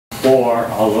for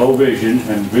a low vision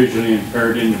and visually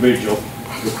impaired individual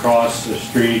to cross the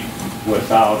street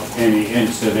without any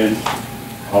incident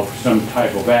of some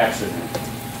type of accident,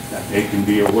 that they can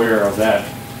be aware of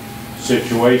that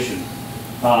situation.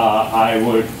 I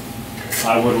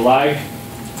would like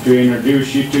to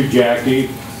introduce you to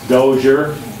Jackie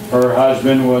Dozier. Her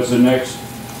husband was the next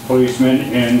policeman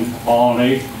in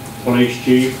Albany, police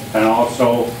chief, and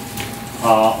also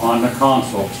on the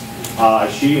council.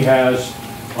 She has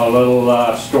a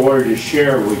little story to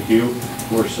share with you.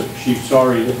 I'm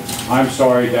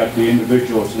sorry that the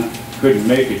individuals couldn't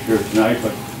make it here tonight,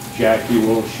 but Jackie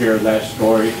will share that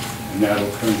story, and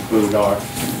that'll conclude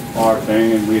our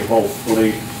thing, and we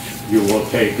hopefully you will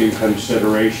take in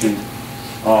consideration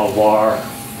of our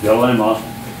dilemma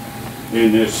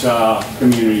in this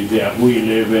community that we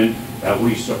live in, that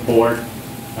we support.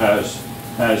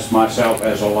 As myself,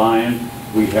 as a Lion,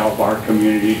 we help our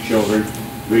community children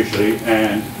visually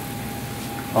and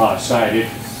sighted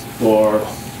for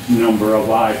a number of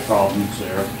eye problems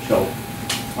there. So,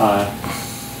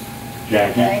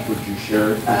 Jackie, okay. Would you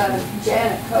share it?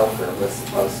 Janet Coker was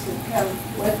supposed to come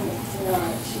with me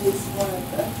tonight. She's one of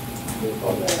the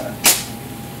people that are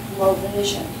low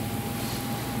vision.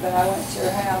 But I went to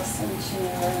her house and she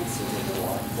never answered the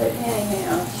door. But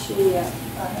anyhow,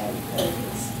 I had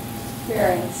this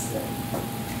experience that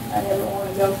I never want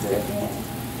to go through again.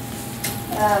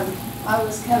 I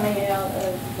was coming out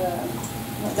of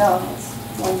McDonald's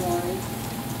one morning,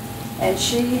 and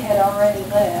she had already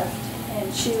left,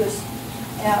 and she was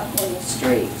out in the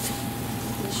street.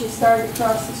 And she started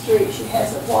across the street. She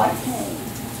has a white cane.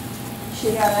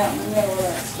 She got out in the middle of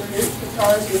that street. The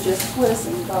cars were just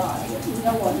whizzing by.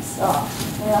 No one stopped.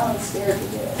 And I was scared to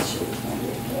death she was going to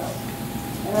get killed.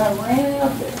 And I ran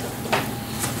out there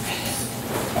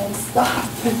and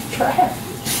stopped the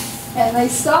traffic. And they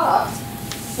stopped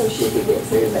so she could get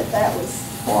through, but that was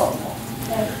horrible.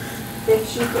 And if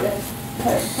she could have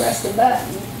pressed a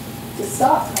button to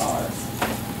stop cars.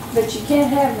 But you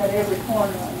can't have them at every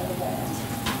corner on the bound.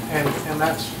 And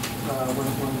that's when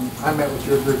I met with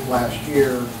your group last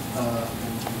year, and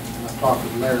I talked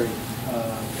with Larry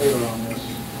Taylor on this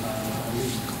at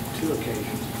least 2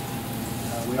 occasions.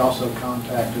 We also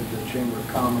contacted the Chamber of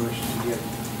Commerce to get,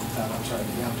 the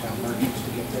downtown merchants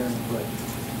to get their input.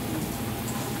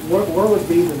 Where would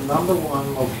be the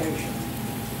 #1 location?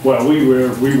 Well, we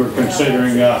were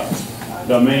considering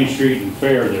the Main Street and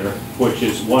Fair there, which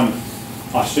is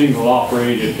a single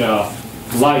operated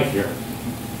light here.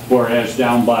 Whereas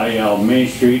down by Main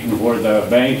Street and where the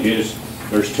bank is,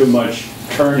 there's too much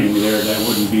turning there that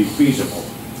wouldn't be feasible.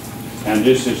 And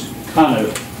this is kind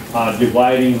of a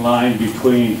dividing line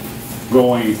between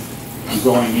going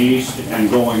east and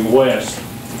going west,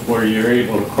 where you're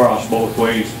able to cross both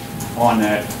ways on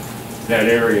that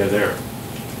area there.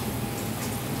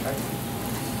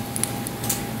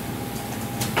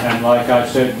 And like I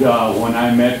said, when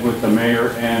I met with the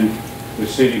mayor and the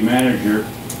city manager,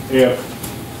 if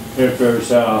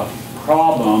there's a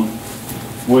problem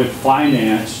with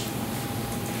finance,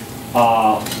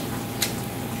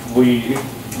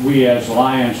 we as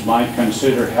Lions might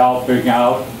consider helping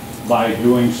out by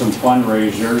doing some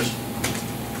fundraisers.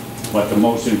 But the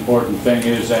most important thing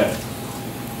is that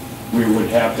we would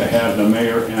have to have the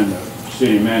mayor and the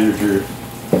city manager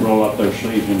roll up their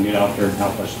sleeves and get out there and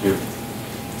help us too.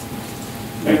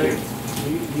 Thank you.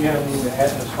 Do you have anything to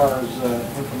add as far as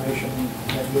information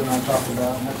that you and I talked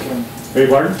about? And that's been, Hey,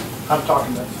 pardon? I'm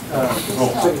talking to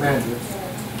city manager.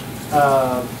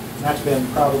 That's been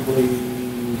probably,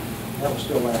 that was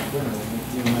still last winter when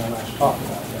you and I last talked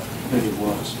about that. Maybe it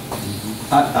was.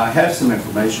 I have some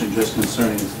information just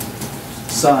concerning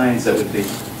signs that would be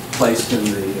placed in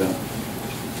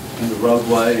the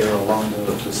roadway or along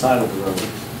the side of the road.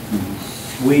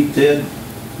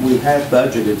 We have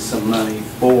budgeted some money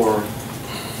for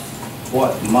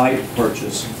what might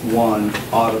purchase one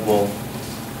audible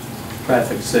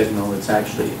traffic signal. It's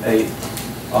actually 8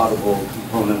 audible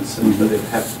components, but they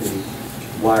have to be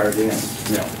wired in.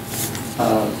 Yeah.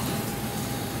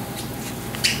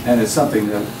 And it's something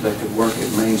that could work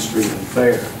at Main Street and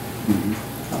Fair.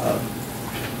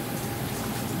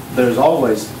 There's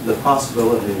always the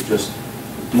possibility of just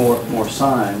more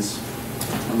signs.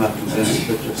 I'm not convinced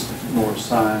that just more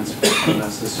signs don't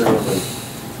necessarily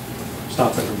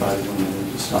stop everybody when they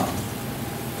need to stop.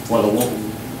 Well, the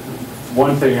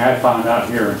one thing I found out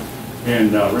here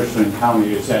in Richland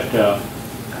County is that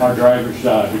our driver's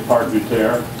department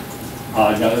there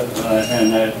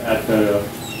and at the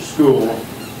school,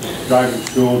 driving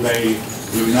school, they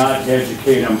do not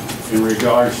educate them in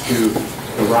regards to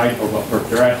the right of a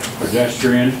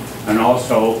pedestrian and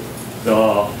also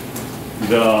the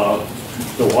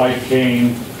the white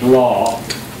cane law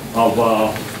of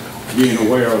being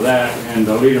aware of that and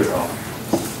the leader dog.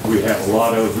 We have a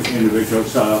lot of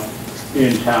individuals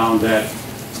in town that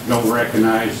don't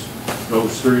recognize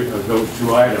those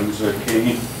two items, the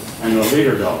cane and the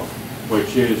leader dog,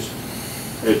 which is,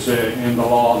 it's in the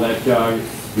law that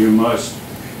you must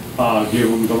give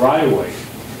them the right of way.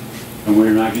 And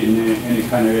we're not getting any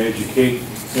kind of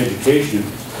education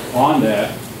on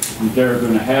that. They're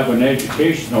going to have an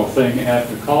educational thing at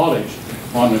the college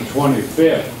on the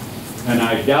 25th, and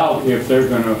I doubt if they're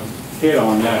going to hit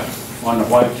on that, on the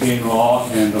white cane law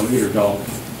and the leader dog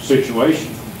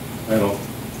situation. That'll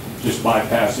just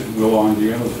bypass it and go on to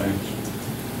the other things.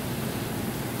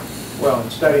 Well, in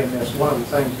studying this, one of the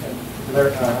things, and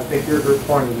I think your group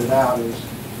pointed it out, is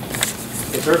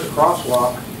if there's a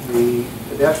crosswalk, the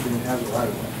pedestrian has a right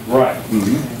of way. Right.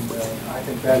 Mm-hmm. And I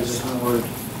think that is ignored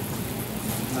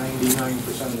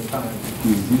 99% of the time,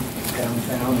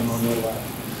 downtown and on Little Ave.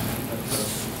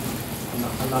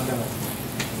 I'm not going to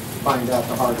find out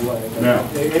the hard way, but no.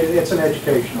 It's an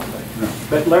educational thing. No.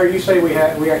 But Larry, you say we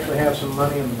actually have some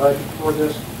money in the budget for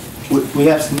this? We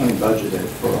have some money budgeted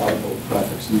for audible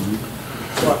traffic.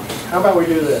 Well, how about we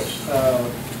do this?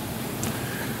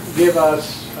 Give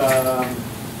us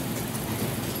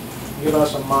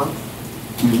a month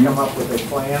to come up with a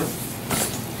plan.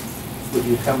 Would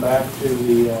you come back to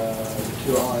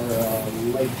to our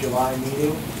late July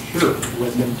meeting? Sure.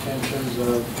 With intentions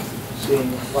of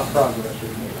seeing what progress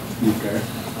we've made. Okay.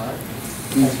 All right.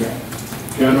 Okay.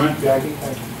 Gentlemen, Jackie,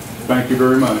 thank you. thank you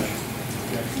very much.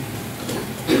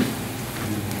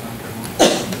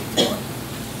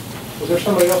 Was there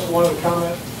somebody else who wanted to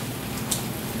comment?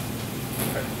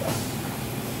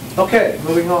 Okay,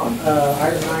 moving on.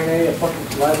 Item 9A,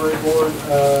 appointment to library board.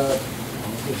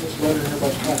 Is this letter in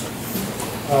everybody's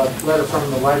packet? Letter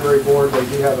from the library board. They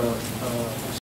do have a